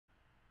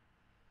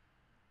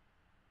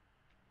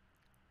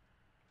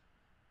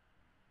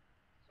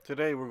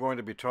Today we're going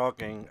to be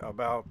talking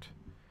about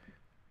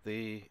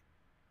the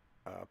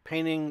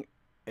painting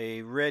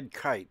a red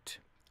kite,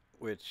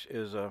 which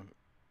is a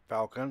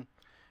falcon,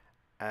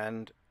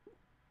 and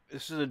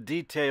this is a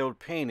detailed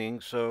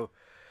painting, so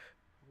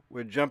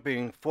we're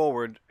jumping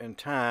forward in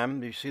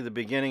time. You see the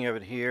beginning of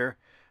it here,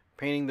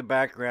 painting the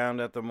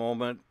background at the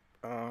moment.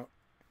 If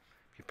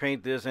you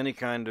paint this, any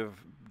kind of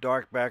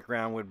dark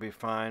background would be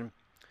fine.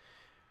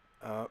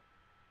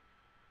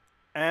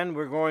 And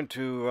we're going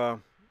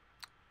to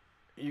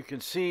you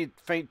can see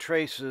faint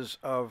traces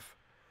of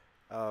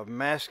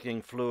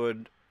masking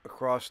fluid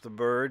across the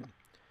bird.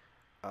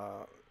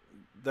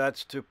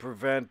 That's to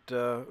prevent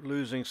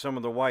losing some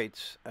of the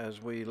whites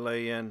as we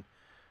lay in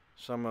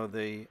some of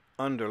the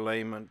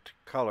underlayment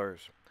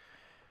colors.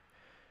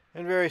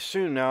 And very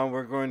soon now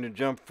we're going to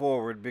jump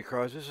forward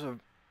because this is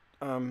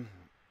a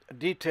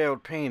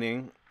detailed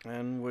painting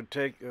and would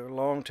take a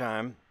long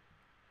time.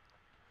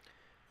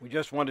 We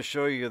just want to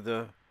show you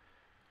the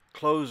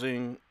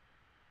closing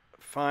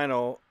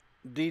final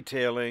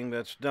detailing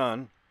that's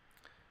done,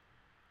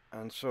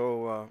 and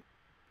so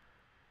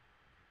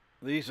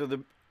these are the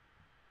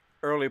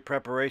early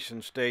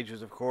preparation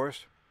stages, of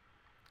course,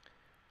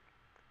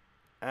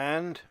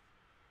 and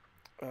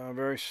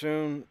very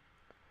soon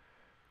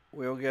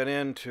we'll get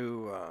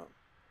into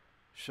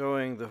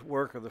showing the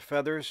work of the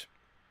feathers.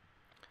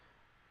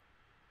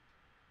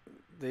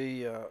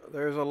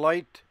 There's a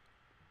light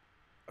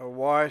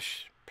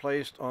wash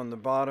placed on the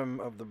bottom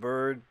of the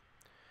bird,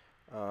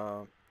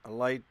 a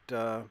light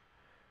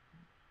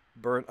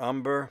burnt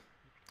umber,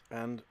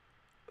 and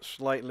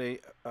slightly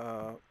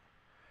a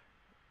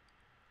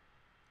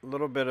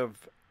little bit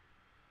of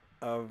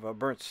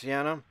burnt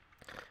sienna.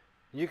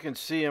 You can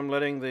see I'm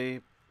letting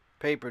the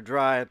paper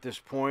dry at this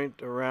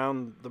point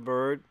around the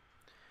bird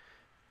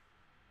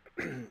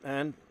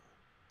and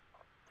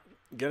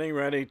getting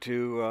ready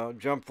to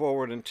jump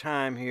forward in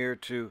time here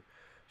to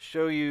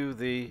show you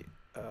the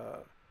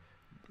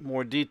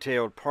more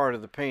detailed part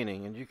of the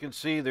painting. And you can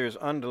see there's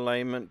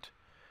underlayment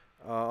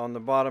on the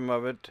bottom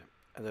of it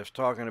that's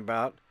talking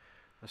about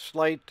a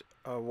slight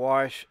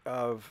wash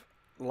of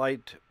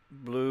light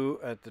blue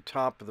at the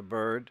top of the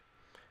bird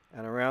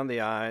and around the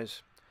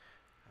eyes.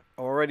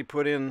 Already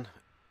put in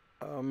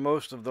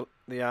most of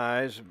the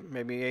eyes,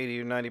 maybe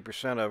 80 or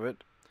 90% of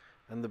it,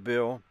 and the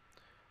bill.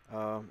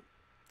 So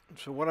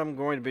what I'm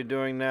going to be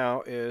doing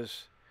now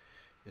is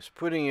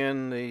putting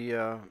in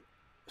the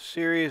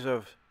series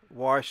of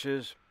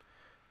washes,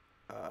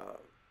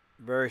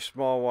 very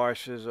small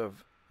washes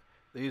of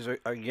these are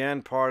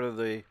again part of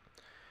the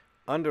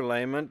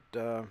underlayment,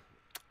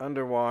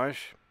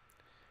 underwash.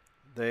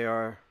 They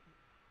are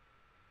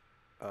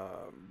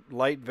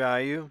light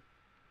value.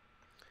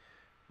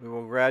 We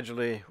will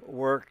gradually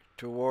work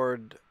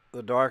toward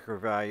the darker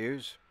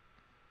values.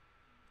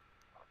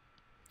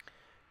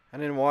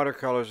 And in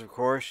watercolors, of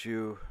course,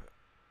 you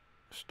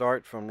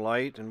start from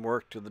light and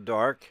work to the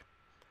dark.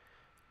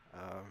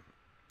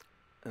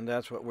 And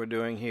that's what we're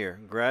doing here.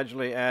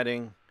 Gradually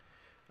adding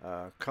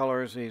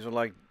colors. These are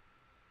like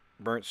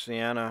burnt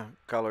sienna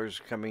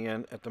colors coming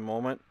in at the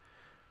moment,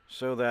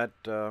 so that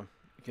you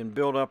can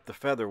build up the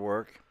feather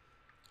work.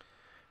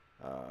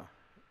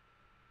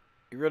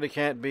 You really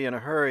can't be in a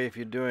hurry if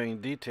you're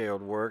doing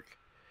detailed work,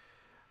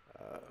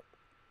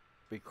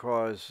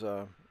 because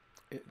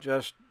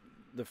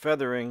the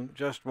feathering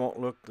just won't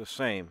look the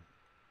same.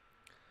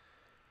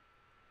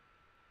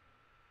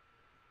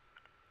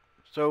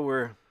 So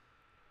we're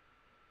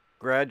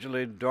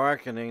gradually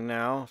darkening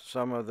now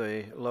some of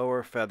the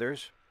lower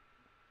feathers.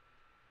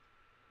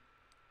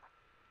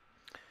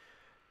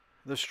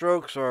 The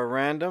strokes are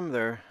random.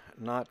 They're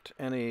not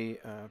any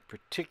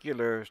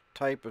particular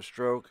type of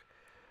stroke.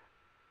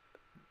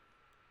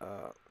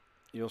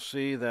 You'll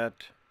see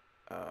that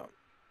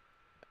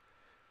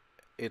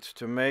it's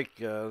to make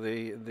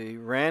the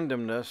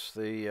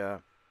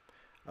randomness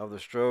of the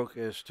stroke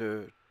is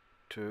to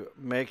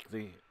make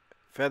the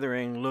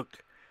feathering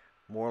look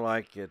more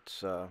like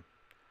it's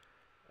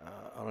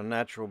on a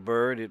natural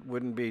bird. It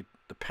wouldn't be,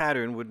 the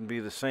pattern wouldn't be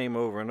the same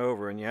over and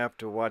over, and you have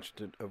to watch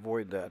to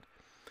avoid that.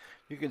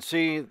 You can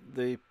see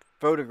the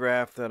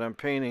photograph that I'm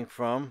painting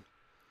from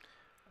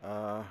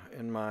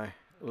in my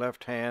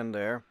left hand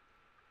there,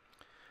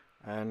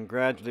 and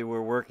gradually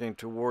we're working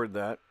toward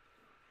that.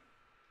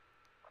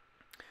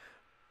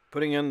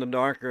 Putting in the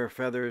darker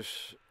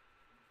feathers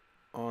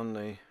on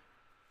the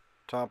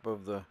top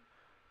of the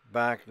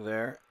back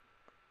there.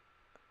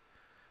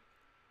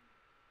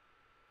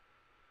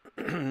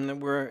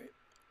 We're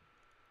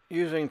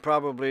using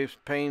probably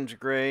Payne's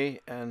Gray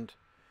and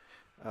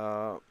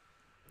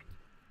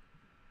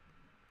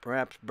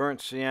perhaps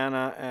burnt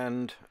sienna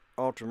and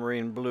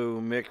ultramarine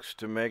blue mixed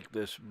to make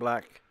this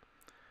black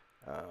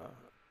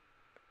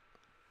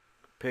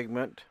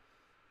pigment.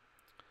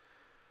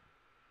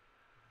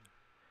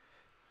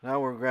 Now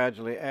we're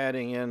gradually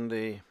adding in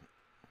the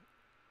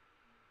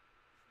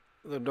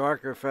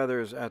darker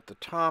feathers at the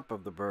top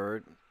of the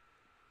bird.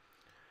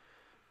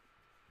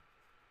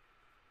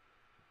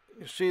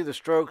 You see the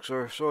strokes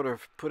are sort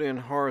of put in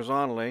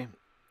horizontally,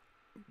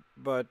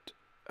 but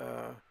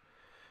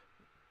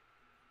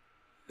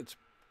it's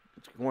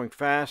going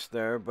fast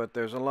there, but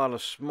there's a lot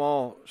of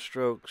small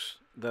strokes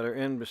that are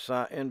in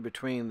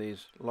between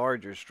these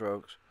larger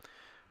strokes,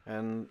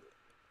 and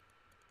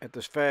at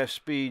this fast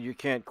speed you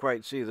can't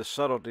quite see the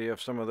subtlety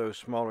of some of those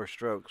smaller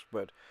strokes.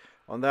 But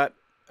on that,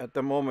 at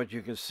the moment,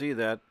 you can see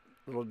that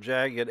little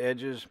jagged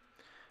edges.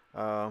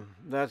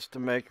 That's to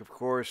make, of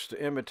course,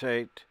 to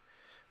imitate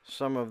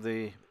some of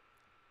the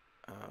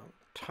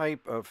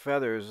type of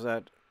feathers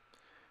that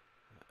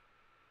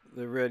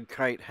the red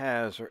kite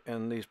has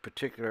in these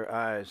particular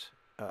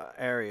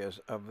areas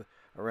of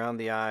around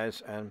the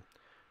eyes and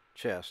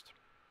chest.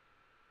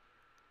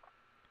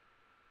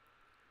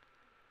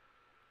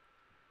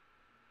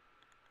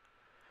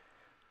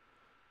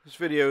 This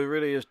video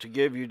really is to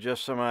give you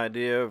just some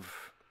idea of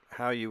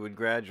how you would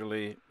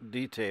gradually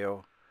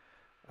detail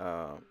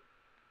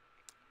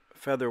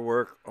feather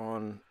work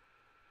on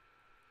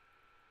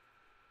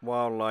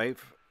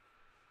wildlife,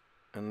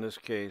 in this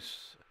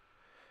case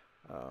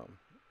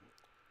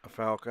a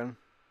falcon.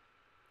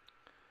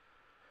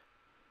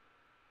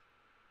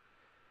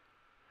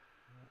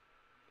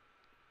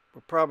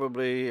 We're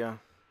probably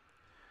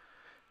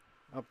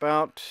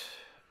about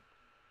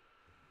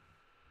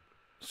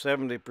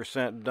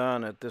 70%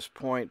 done at this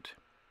point.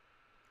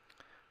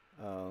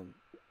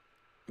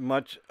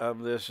 Much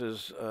of this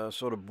is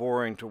sort of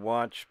boring to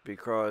watch,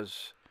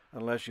 because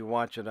unless you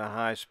watch at a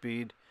high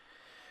speed,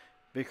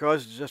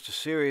 because it's just a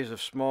series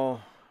of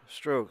small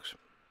strokes.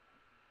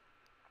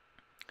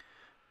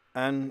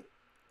 And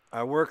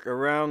I work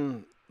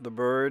around the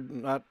bird,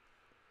 not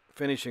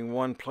finishing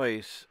one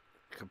place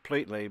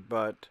completely,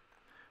 but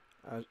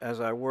as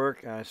I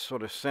work, I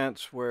sort of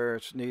sense where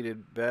it's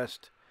needed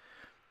best.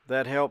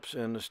 That helps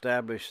in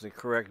establish the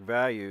correct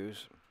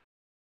values.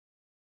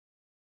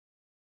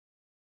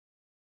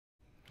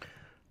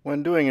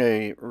 When doing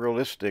a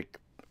realistic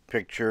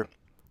picture,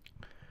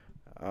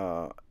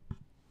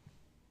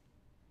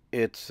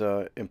 it's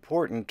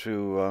important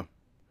to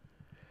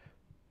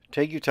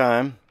take your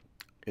time.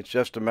 It's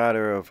just a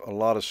matter of a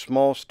lot of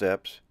small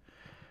steps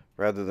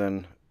rather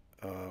than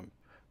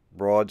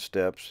broad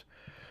steps.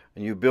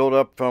 And you build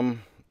up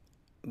from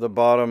the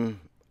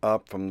bottom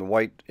up, from the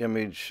white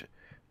image,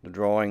 the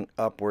drawing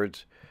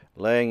upwards,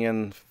 laying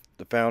in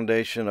the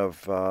foundation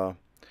of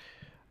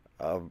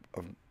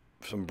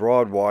some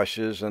broad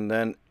washes, and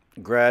then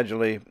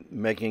gradually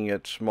making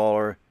it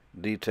smaller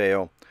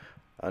detail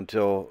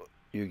until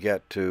you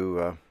get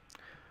to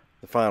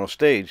the final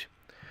stage.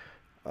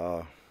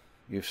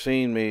 You've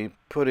seen me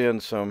put in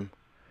some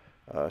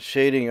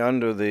shading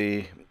under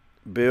the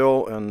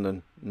bill and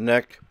the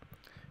neck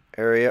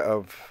area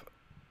of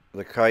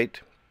the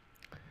kite,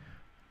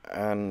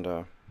 and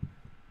of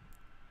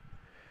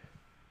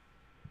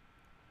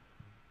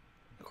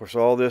course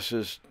all this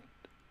is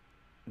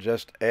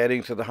just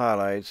adding to the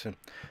highlights. And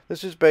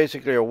this is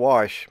basically a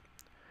wash,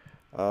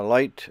 a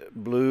light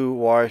blue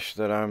wash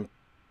that I'm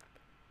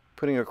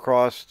putting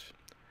across.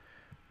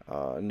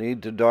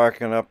 Need to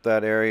darken up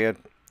that area.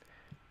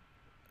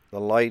 The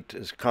light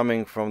is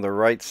coming from the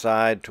right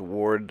side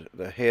toward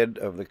the head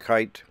of the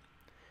kite,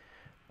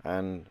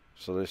 and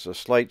so there's a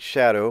slight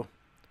shadow.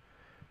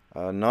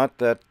 Not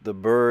that the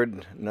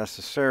bird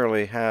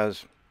necessarily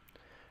has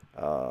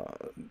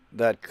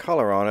that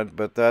color on it,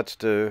 but that's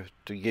to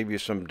give you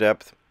some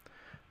depth,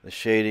 the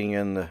shading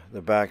in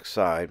the back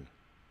side.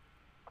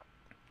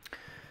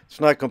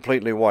 It's not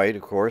completely white,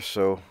 of course,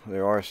 so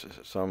there are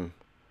some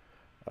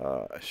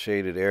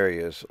shaded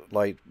areas,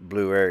 light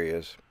blue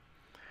areas.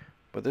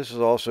 But this is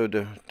also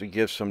to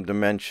give some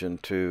dimension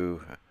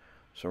to,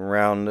 some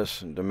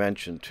roundness and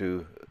dimension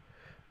to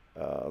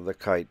the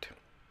kite.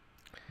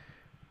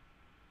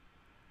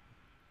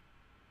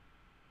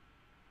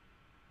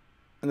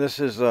 And this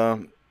is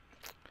a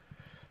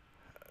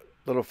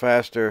little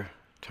faster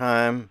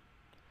time.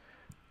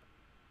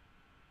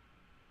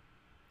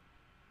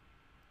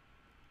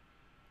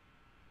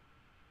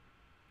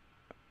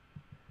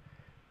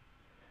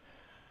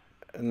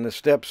 And the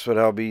steps that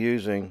I'll be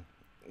using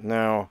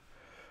now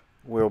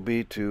will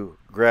be to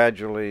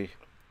gradually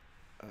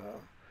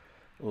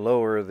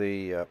lower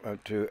the,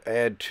 to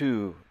add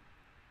to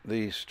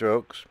these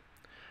strokes.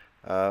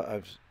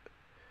 I've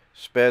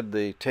sped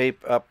the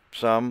tape up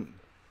some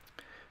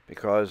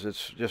because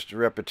it's just a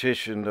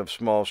repetition of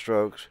small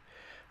strokes.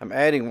 I'm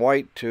adding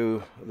white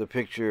to the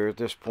picture at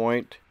this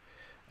point,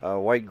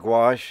 white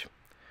gouache.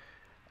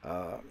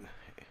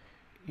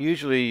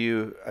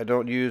 Usually I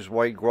don't use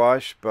white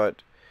gouache,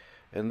 but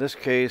in this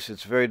case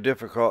it's very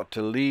difficult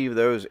to leave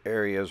those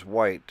areas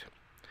white.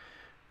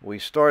 We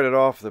started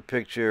off the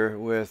picture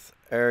with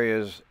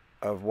areas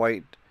of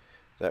white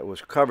that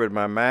was covered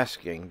by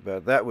masking,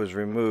 but that was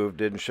removed.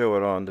 Didn't show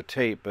it on the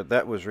tape, but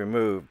that was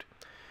removed.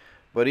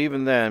 But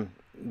even then,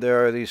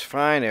 there are these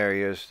fine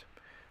areas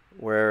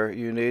where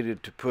you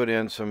needed to put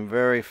in some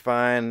very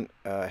fine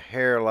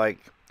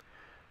hair-like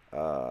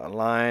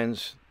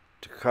lines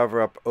to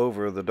cover up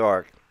over the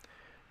dark,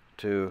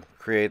 to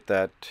create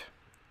that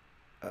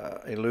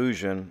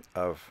illusion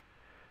of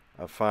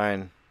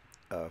fine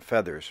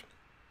feathers.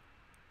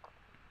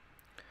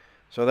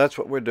 So that's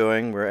what we're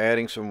doing. We're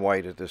adding some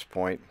white at this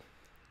point.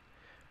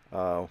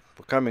 We're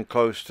coming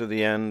close to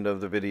the end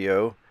of the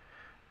video,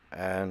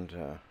 and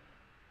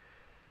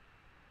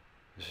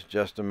this is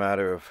just a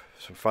matter of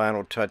some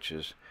final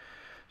touches.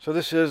 So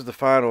this is the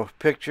final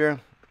picture.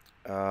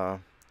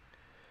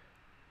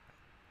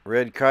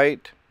 Red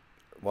Kite,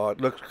 while it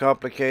looks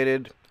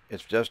complicated,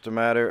 it's just a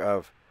matter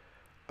of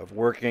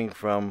working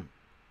from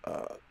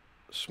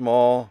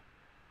small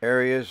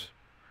areas,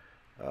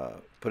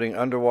 putting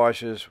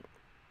underwashes,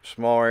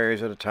 small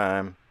areas at a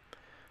time,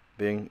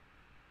 take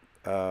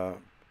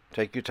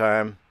your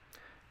time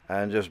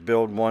and just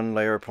build one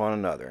layer upon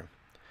another.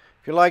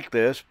 If you like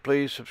this,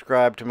 please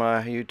subscribe to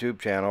my YouTube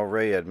channel,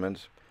 Ray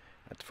Edmonds,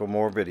 for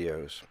more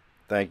videos.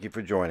 Thank you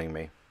for joining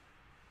me.